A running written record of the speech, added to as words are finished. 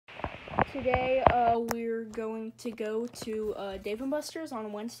Today, we're going to go to Dave & Buster's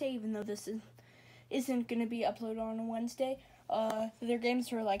on Wednesday, even though this isn't going to be uploaded on a Wednesday. Their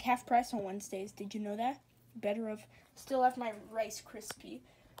games are like half price on Wednesdays. Did you know that? Better have still have my Rice Krispie.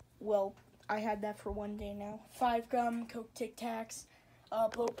 Well, I had that for one day now. 5 Gum, Coke Tic Tacs,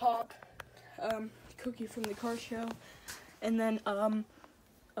 Blow Pop, cookie from the car show, and then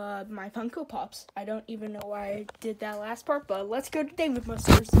my Funko Pops. I don't even know why I did that last part, but let's go to Dave &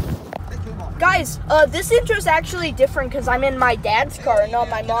 Buster's. Guys, this intro is actually different because I'm in my dad's car, not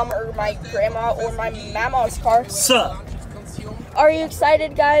my mom or my grandma or my mama's car. Sup? Are you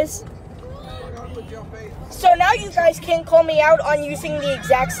excited, guys? So now you guys can call me out on using the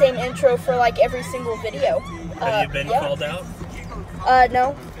exact same intro for like every single video. Have you been called out?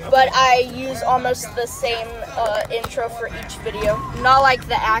 No, but I use almost the same intro for each video. Not like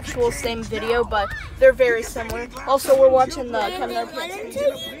the actual same video, but they're very similar. Also, we're watching the Kevin Hart Why didn't you do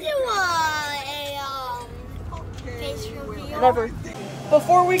a face reveal? Never.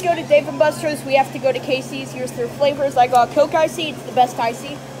 Before we go to Dave & Buster's, we have to go to Casey's. Here's their flavors. I got Coke Icy. It's the best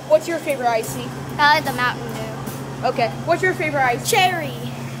icy. What's your favorite icy? I like the Mountain Dew. Okay. What's your favorite icy? Cherry.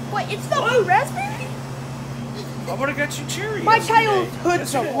 Wait, it's not blue raspberry? I would have got you cherry. My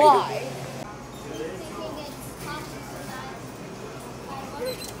childhood's a lie.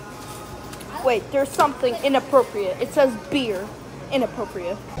 Wait, there's something inappropriate. It says beer.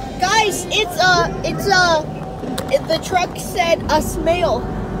 Inappropriate. Guys, the truck said us mail.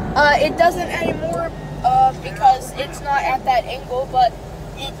 It doesn't anymore because it's not at that angle, but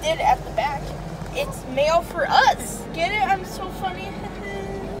it did at the back. It's mail for us. Get it? I'm so funny.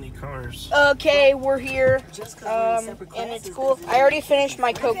 Cars. Okay, we're here, and it's cool. I already finished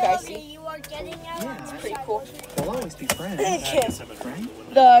my Coke Icy. You are getting out. It's pretty cool. We'll always be friends. Okay.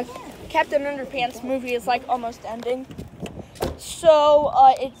 Right? The Captain Underpants movie is like almost ending, so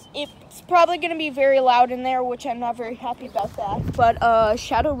it's probably gonna be very loud in there, which I'm not very happy about that. But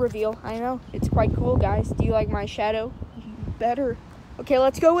shadow reveal, I know it's quite cool, guys. Do you like my shadow better? Okay,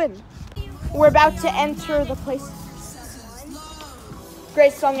 let's go in. We're about to enter the place.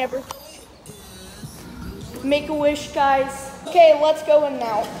 Greatest song ever. Make a wish, guys. Okay, let's go in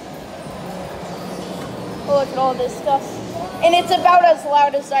now. Oh, look at all this stuff. And it's about as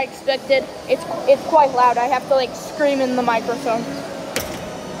loud as I expected. It's quite loud. I have to like scream in the microphone.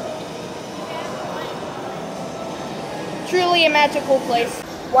 Truly a magical place.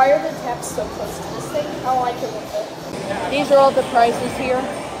 Why are the taps so close to this thing? I don't like it with it. These are all the prizes here.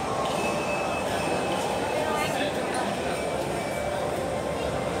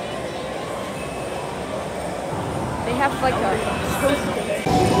 They have like a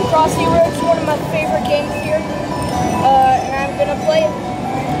Frosty Road's one of my favorite games here, and I'm gonna play it.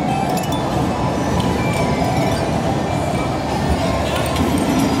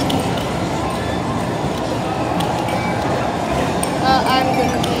 I'm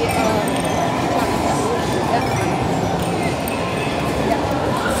gonna be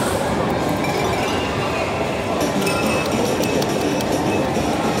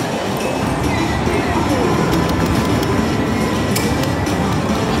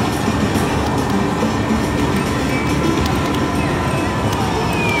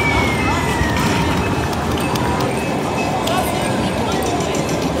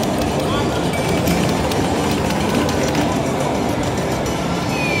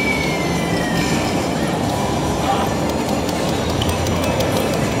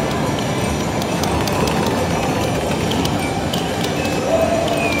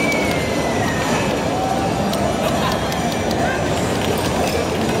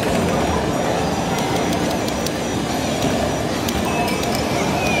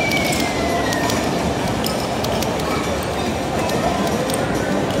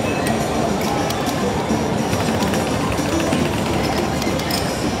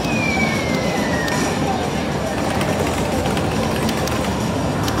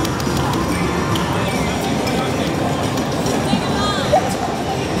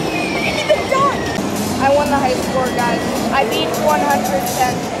I won the high score, guys. I beat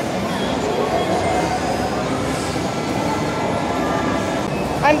 110.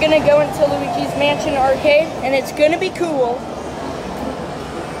 I'm gonna go into Luigi's Mansion Arcade, and it's gonna be cool.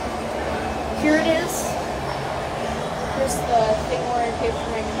 Here it is. Here's the thing where I pay for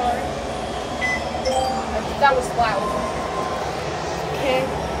my card. That was loud. Okay.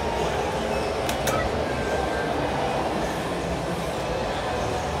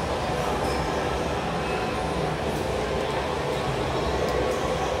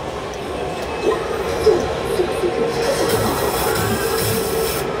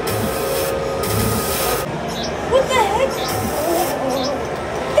 What the heck?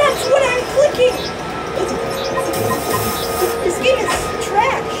 That's what I'm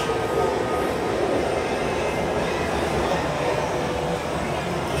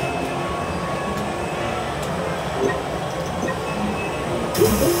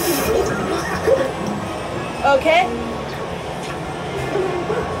Okay.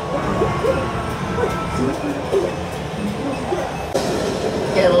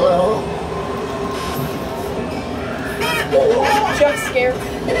 Hello. Jump scare.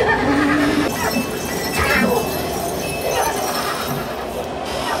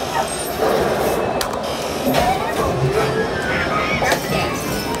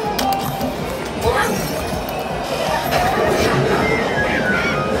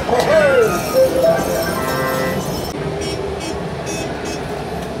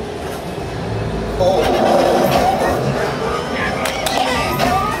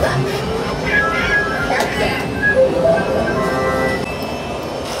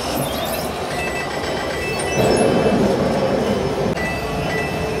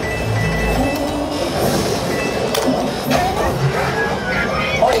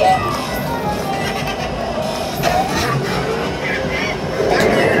 Oh yeah.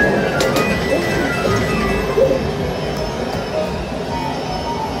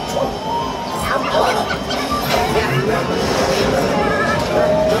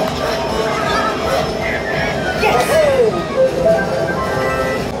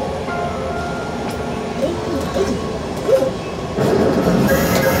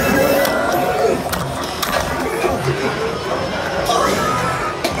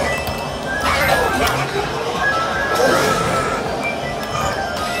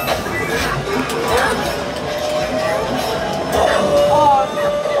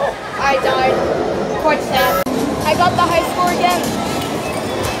 I died. Quite sad. I got the high score again.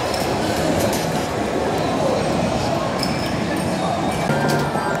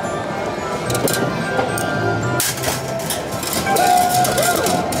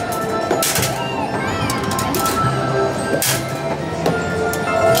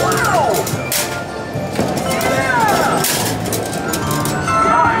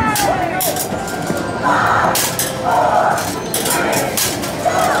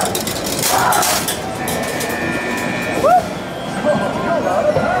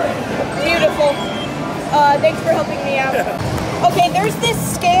 Beautiful. Thanks for helping me out. Okay, there's this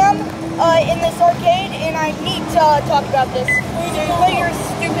scam in this arcade, and I need to talk about this. You put your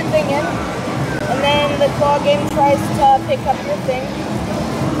stupid thing in, and then the claw game tries to pick up your thing.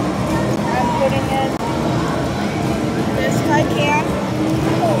 I'm putting it this I can.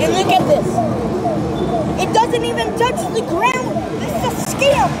 And look at this. It doesn't even touch the ground. This is a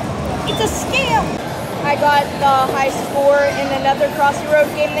scam. It's a scam. I got the high score in another Crossy Road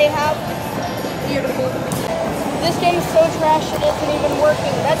game they have. Beautiful. This game is so trash it isn't even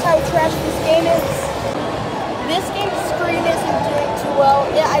working. That's how trash this game is. This game's screen isn't doing too well.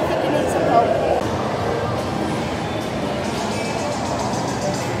 Yeah, I think it needs some help.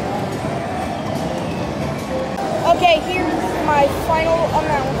 Okay, here's my final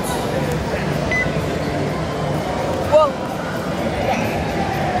amount. Whoa.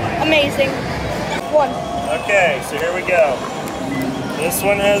 Yeah. Amazing. One. Okay, so here we go. This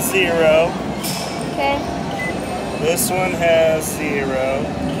one has 0. Okay. This one has 0.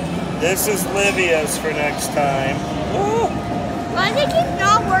 This is Livia's for next time. I think it's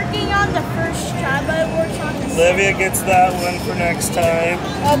not working on the first try, but it works on the Livia gets that one for next time.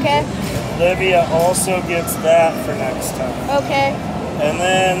 Okay. Livia also gets that for next time. Okay. And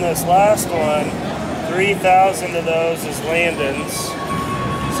then this last one, 3,000 of those is Landon's.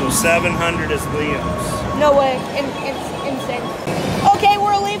 So 700 is Liam's. No way. It's insane. Okay,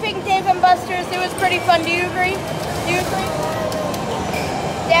 we're leaving Dave and Buster's. It was pretty fun. Do you agree? Do you agree?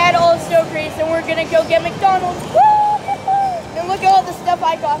 Dad also agrees, and we're gonna go get McDonald's. Woo! And look at all the stuff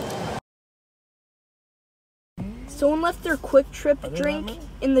I got. Someone left their Quick Trip drink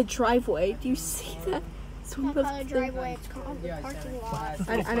in the driveway. Do you see that? Someone Not left the driveway, it's called the parking lot.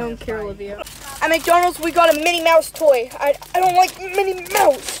 I don't care, Olivia. At McDonald's, we got a Minnie Mouse toy. I don't like Minnie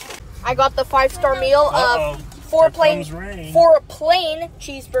Mouse. I got the 5-star meal of four plain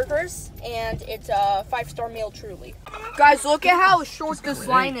cheeseburgers, and it's a 5-star meal truly. Guys, look at how short this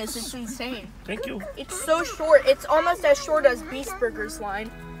line is. It's insane. Thank you. It's so short. It's almost as short as Beast Burger's line.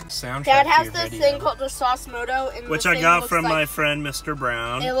 Soundtrack Dad has to your this video. thing called the Sauce Moto, and Which the I thing got looks from like, my friend Mr.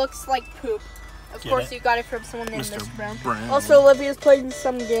 Brown. It looks like poop. Of course, it? you got it from someone named Mr. Mr. Brown. Also, Olivia's playing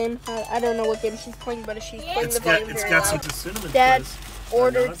some game. I don't know what game she's playing, but she's playing the volume It's very got loud. some cinnamon Dad twists.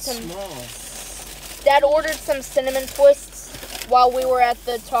 ordered Not some. small. Dad ordered some cinnamon twists while we were at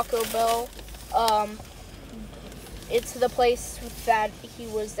the Taco Bell. It's the place that he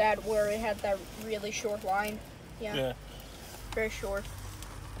was at where it had that really short line. Yeah. Very short.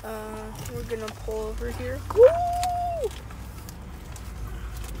 We're gonna pull over here. Woo!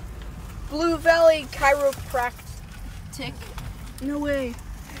 Blue Valley Chiropractic. No way.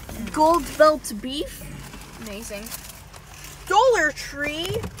 Gold belt beef. Amazing. Dollar Tree.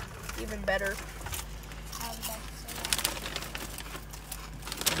 Even better.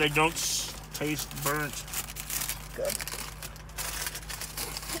 They don't taste burnt. Good.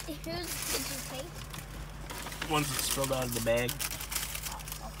 Whose did you take? Once it's spilled out of the bag.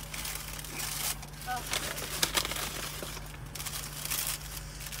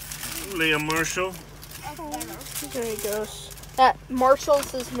 Leah Marshall. There he goes. That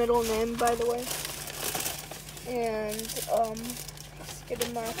Marshall's his middle name, by the way. And let's get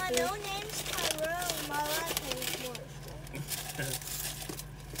him off My here. middle name's Tyrone. My last name's Marshall.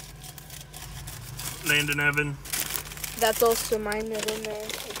 Landon Evan. That's also my middle name.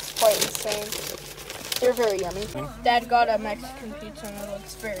 It's quite insane. They're very yummy. Dad got a Mexican pizza and it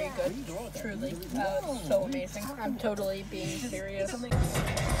looks very good. Truly. So amazing. I'm totally being serious.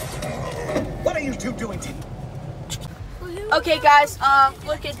 What are you two doing? Okay, guys,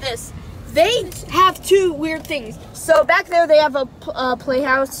 look at this. They have two weird things. So back there they have a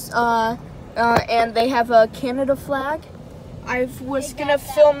playhouse, and they have a Canada flag. I was gonna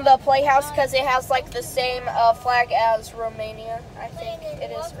film the playhouse because it has like the same flag as Romania. I think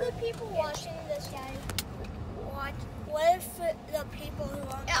it is. What if the people watching this guy watch? What if the people who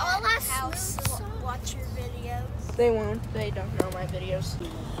own the house watch your videos? They won't. They don't know my videos.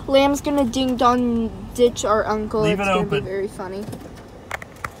 Lamb's gonna ding dong ditch our uncle. Leave it's it gonna open. be very funny.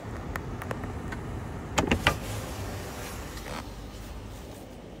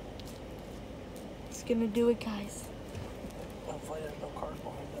 It's gonna do it, guys. Hopefully there's no cars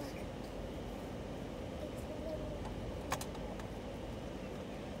behind us.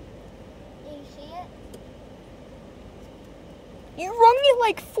 Do you see it? You rung it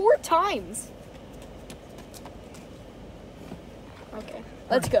like 4 times. Okay,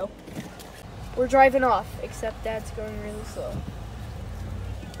 let's go. We're driving off, except Dad's going really slow.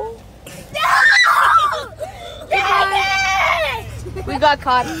 We got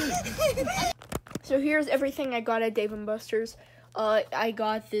caught. So here's everything I got at Dave & Buster's. I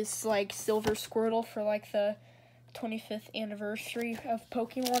got this like silver Squirtle for like the 25th anniversary of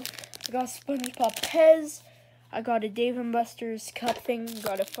Pokemon. I got SpongeBob Pez. I got a Dave & Buster's cup thing.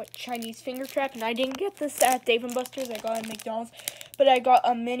 Got a Chinese finger trap, and I didn't get this at Dave & Buster's. I got it at McDonald's, but I got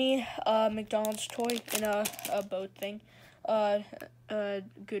a mini McDonald's toy and a boat thing.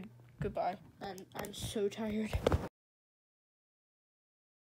 Goodbye. I'm so tired.